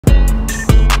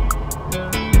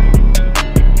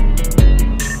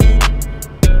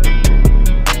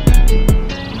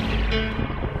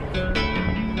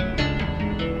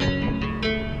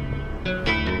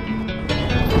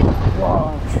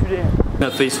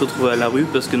failli se retrouver à la rue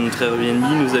parce que notre Airbnb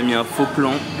nous a mis un faux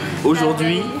plan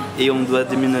aujourd'hui et on doit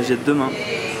déménager demain.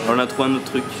 Alors on a trouvé un autre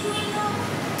truc.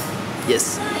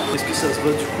 Yes. Est-ce que ça se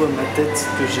voit du coup à ma tête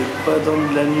que j'ai pas dormi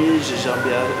de la nuit, j'ai gerbé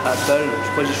à balle. Je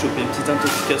crois que j'ai chopé une petite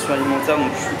intoxication alimentaire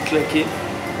donc je suis claqué.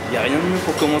 Il n'y a rien de mieux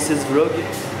pour commencer ce vlog.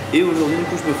 Et aujourd'hui du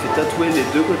coup je me fais tatouer les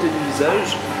deux côtés du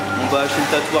visage. On va acheter le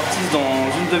tatou artiste dans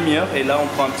une demi-heure et là on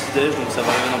prend un petit déj donc ça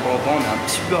va arriver dans pas longtemps. On est un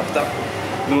petit peu en retard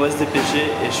mais on va se dépêcher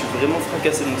et je suis vraiment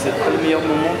fracassé donc c'est pas le meilleur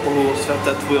moment pour se faire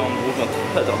tatouer en gros quand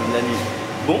on n'a pas dormi de la nuit.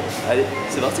 Bon allez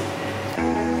c'est parti.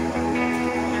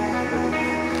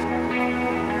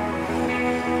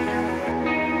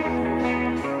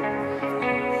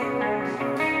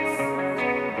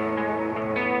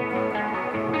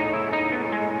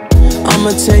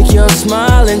 I'ma take your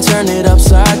smile and turn it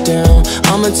upside down.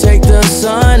 I'ma take the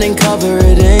sun and cover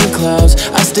it in clouds.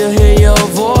 I still hear your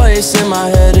voice in my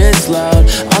head, it's loud.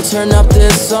 I'll turn up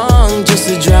this song just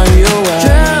to drown you out.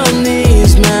 Drown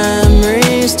these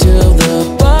memories till the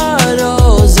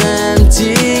bottle's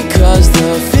empty, cause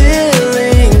the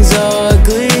feeling's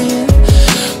ugly.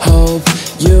 Hope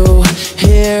you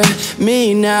hear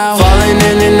me now. Falling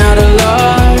in and out of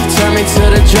love, turn me to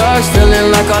the drugs,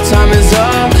 feeling like our time is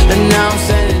up. And now I'm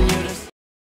sending you this.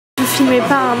 Je filmais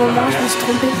pas à un moment, je me suis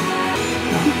trompée.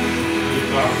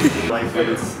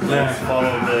 Let's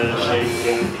follow the shape.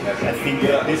 I think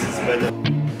this is better.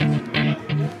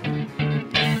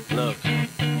 Look,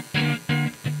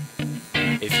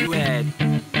 if you had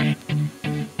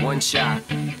one shot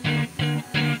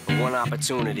or one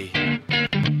opportunity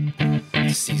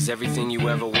to seize everything you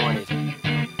ever wanted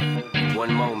in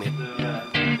one moment,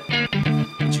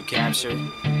 would you capture it?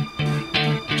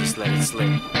 Just let it slip.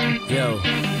 Yo.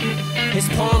 His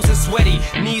palms are sweaty,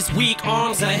 knees weak,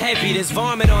 arms are heavy. There's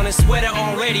vomit on his sweater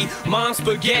already. Mom's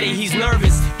spaghetti, he's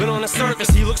nervous, but on the surface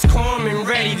he looks calm and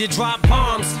ready to drop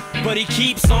bombs. But he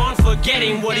keeps on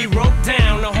forgetting what he wrote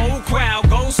down. The whole crowd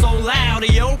goes so loud,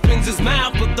 he opens his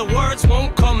mouth, but the words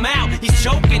won't come out. He's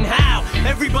choking how?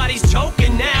 Everybody's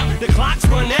choking now. The clock's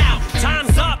run out,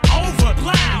 time's up, over,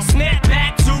 loud. Snap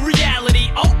back to reality.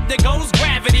 Oh, there goes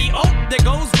gravity. Oh, there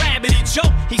goes gravity.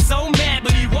 Choke. He's so mad,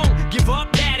 but he won't give up.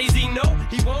 Daddies, he know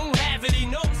he won't have it. He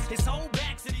knows his whole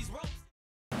back to these ropes.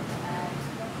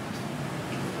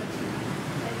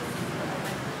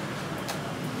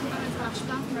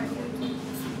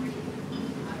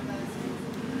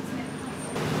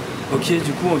 Ok,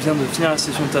 du coup on vient de finir la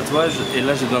session de tatouage et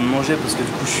là j'ai besoin de manger parce que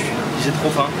du coup j'ai trop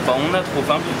faim, enfin on a trop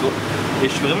faim plutôt. Et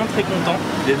je suis vraiment très content,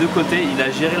 des deux côtés, il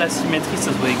a géré la symétrie,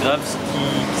 ça se voyait grave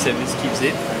qu'il savait ce qu'il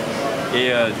faisait. Et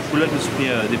du coup là je me suis pris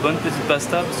des bonnes petites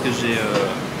pastas parce que j'ai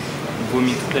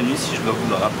vomi toute la nuit si je dois vous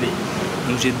le rappeler.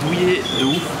 Donc j'ai douillé de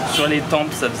ouf sur les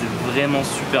tempes, ça faisait vraiment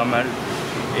super mal.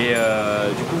 Et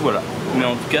du coup voilà, mais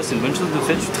en tout cas c'est une bonne chose de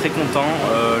fait, je suis très content,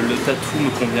 le tatou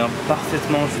me convient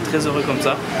parfaitement, je suis très heureux comme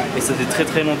ça. Et ça fait très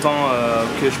très longtemps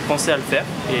que je pensais à le faire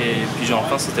et puis j'ai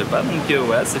enfin sauté le pas, donc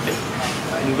voilà c'est fait.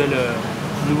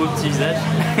 Nouveau petit visage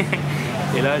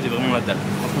et là j'ai vraiment la dalle,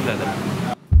 franchement j'ai la dalle.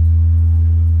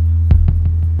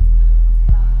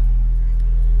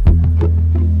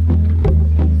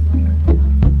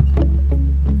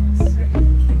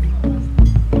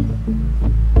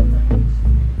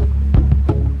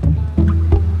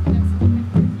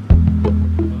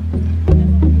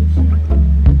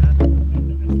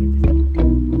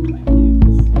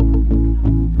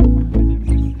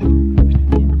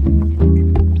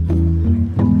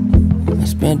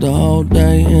 The whole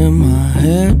day in my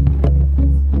head,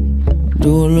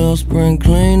 do a little spring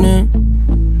cleaning.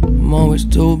 I'm always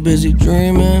too busy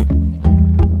dreaming.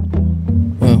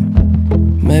 Well,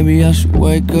 maybe I should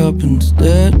wake up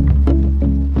instead.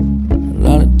 A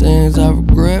lot of things I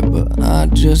regret, but I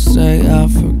just say I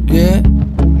forget.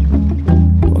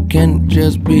 Why can't it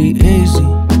just be easy?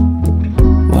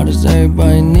 Why does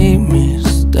everybody need me to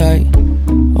stay?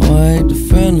 Oh, I hate the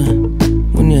feeling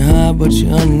when you're high but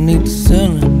you're underneath the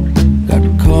ceiling. Got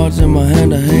the cards in my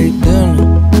hand, I hate dealing.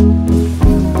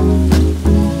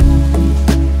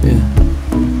 Yeah,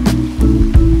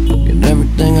 get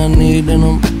everything I need and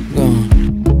I'm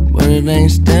gone, but it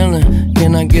ain't stealing.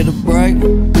 Can I get a break?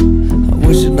 I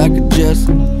wish that I could just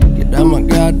get out my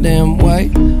goddamn way.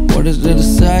 What is there to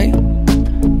say?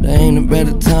 There ain't a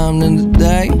better time than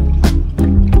today.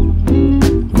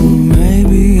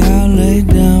 Maybe I'll lay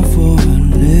down for a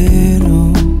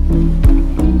little,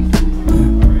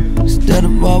 instead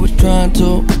of always trying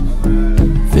to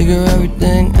figure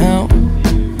everything out.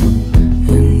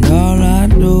 And all I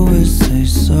do is say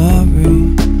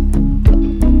sorry.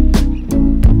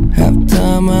 Half the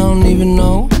time I don't even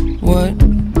know what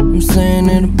I'm saying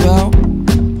it about.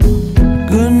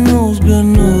 Good news, good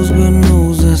news.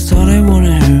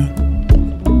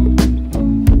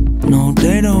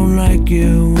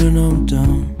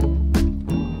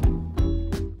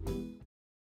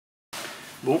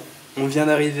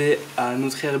 à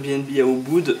notre Airbnb à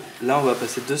Ubud. Là on va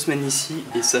passer 2 semaines ici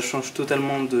et ça change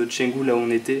totalement de Canggu là où on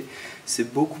était.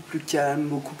 C'est beaucoup plus calme,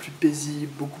 beaucoup plus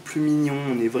paisible, beaucoup plus mignon.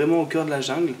 On est vraiment au cœur de la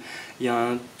jungle. Il y a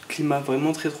un climat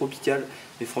vraiment très tropical.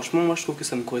 Et franchement moi je trouve que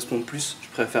ça me correspond plus. Je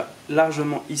préfère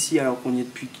largement ici alors qu'on y est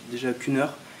depuis déjà qu'1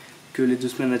 heure que les 2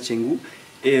 semaines à Canggu.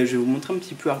 Et je vais vous montrer un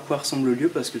petit peu à quoi ressemble le lieu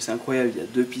parce que c'est incroyable. Il y a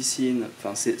 2 piscines.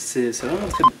 Enfin c'est vraiment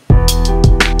très bien.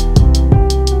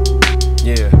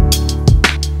 Yeah,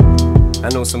 I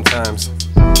know sometimes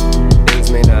things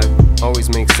may not always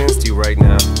make sense to you right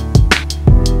now,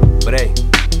 but hey,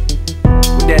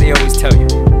 what daddy always tell you,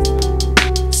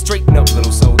 straighten up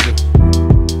little soldier,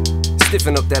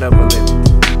 stiffen up that upper lip,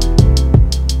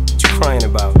 what you crying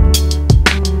about,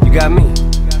 you got me.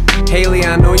 Haley,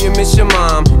 I know you miss your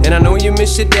mom, and I know you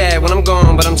miss your dad when I'm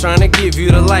gone, but I'm trying to give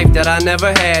you the life that I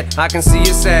never had. I can see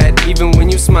you're sad, even when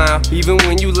you smile, even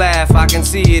when you laugh, I can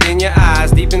see it in your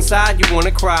eyes. Deep inside you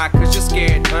wanna cry, cause you're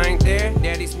scared. I ain't there,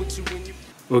 daddy's with you when you...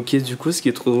 Ok, du coup ce qui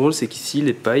est trop drôle c'est qu'ici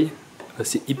les pailles,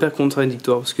 c'est hyper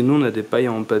contradictoire parce que nous on a des pailles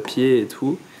en papier et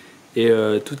tout, et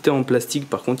tout est en plastique,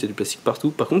 par contre il y a du plastique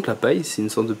partout. Par contre la paille c'est une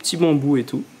sorte de petit bambou et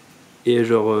tout. Et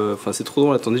genre, enfin c'est trop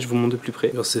drôle, attendez je vous montre de plus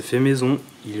près. Alors c'est fait maison,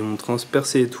 ils l'ont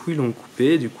transpercé et tout, ils l'ont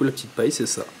coupé, et du coup la petite paille c'est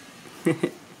ça. Je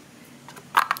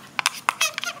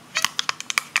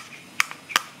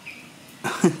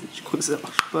crois que ça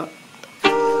marche pas.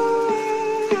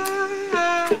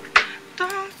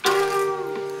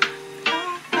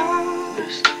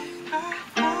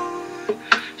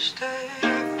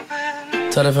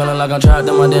 Tell the feeling like I'm trapped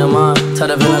in my damn mind. Tell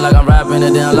the feeling like I'm rapping a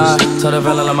damn lie. Tell the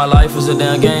feeling like my life is a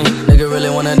damn game. Nigga really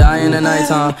wanna die in the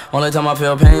nighttime. Only time I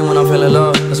feel pain when I'm feeling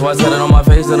love. That's why I tell it on my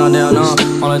face that I'm down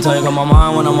numb. Only time you come my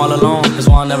mind when I'm all alone. That's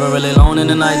why I'm never really alone in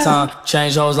the nighttime.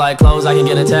 Change hoes like clothes, I can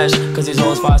get attached. Cause these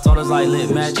hoes 5 starters like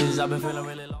lit matches. I've been feeling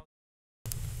really low.